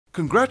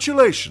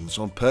Congratulations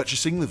on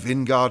purchasing the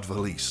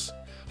VinGardeValise,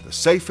 the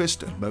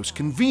safest and most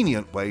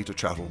convenient way to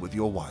travel with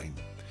your wine.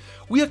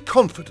 We are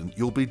confident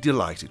you'll be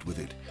delighted with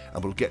it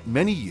and will get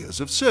many years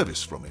of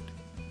service from it.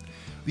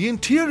 The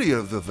interior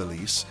of the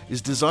valise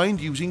is designed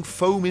using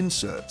foam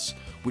inserts,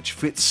 which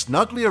fit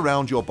snugly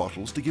around your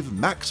bottles to give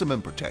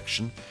maximum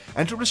protection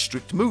and to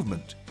restrict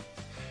movement.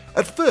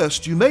 At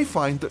first, you may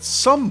find that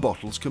some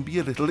bottles can be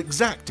a little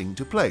exacting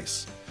to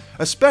place,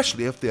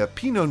 especially if they are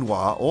Pinot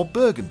Noir or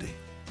Burgundy.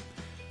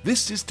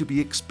 This is to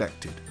be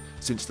expected,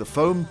 since the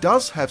foam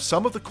does have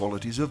some of the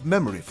qualities of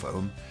memory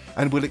foam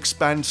and will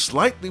expand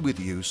slightly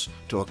with use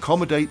to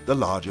accommodate the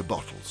larger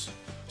bottles.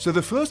 So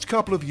the first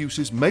couple of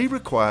uses may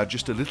require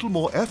just a little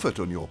more effort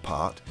on your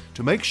part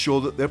to make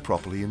sure that they're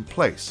properly in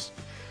place.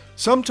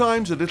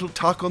 Sometimes a little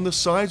tuck on the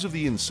sides of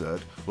the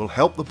insert will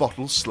help the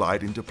bottles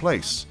slide into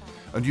place,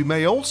 and you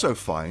may also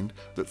find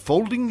that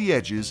folding the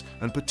edges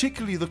and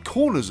particularly the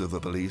corners of the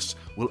valise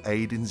will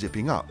aid in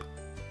zipping up.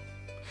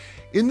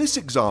 In this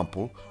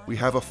example, we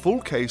have a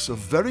full case of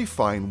very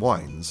fine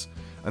wines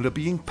and are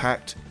being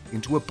packed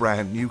into a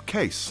brand new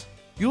case.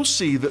 You'll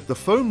see that the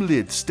foam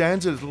lid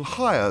stands a little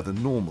higher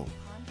than normal.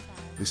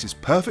 This is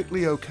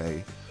perfectly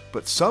okay,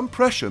 but some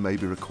pressure may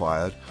be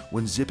required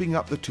when zipping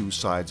up the two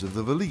sides of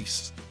the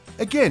valise.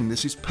 Again,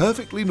 this is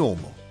perfectly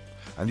normal,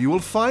 and you will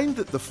find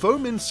that the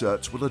foam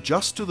inserts will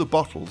adjust to the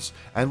bottles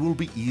and will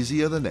be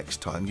easier the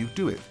next time you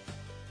do it.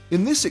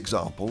 In this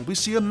example, we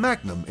see a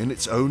magnum in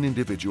its own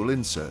individual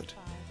insert.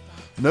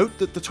 Note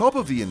that the top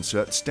of the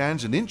insert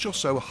stands an inch or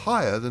so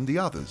higher than the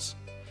others.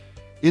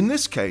 In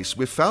this case,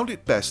 we've found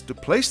it best to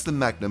place the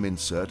magnum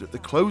insert at the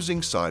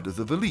closing side of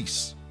the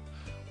valise.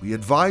 We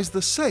advise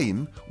the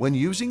same when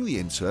using the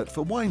insert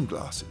for wine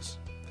glasses.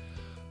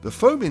 The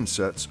foam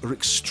inserts are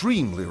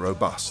extremely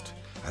robust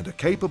and are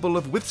capable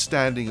of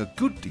withstanding a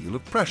good deal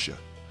of pressure,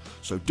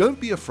 so don't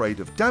be afraid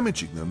of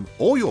damaging them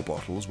or your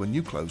bottles when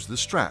you close the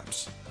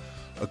straps.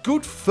 A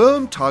good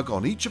firm tug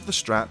on each of the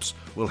straps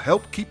will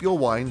help keep your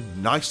wine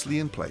nicely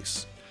in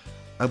place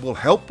and will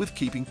help with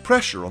keeping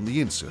pressure on the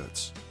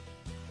inserts.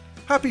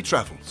 Happy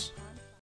travels!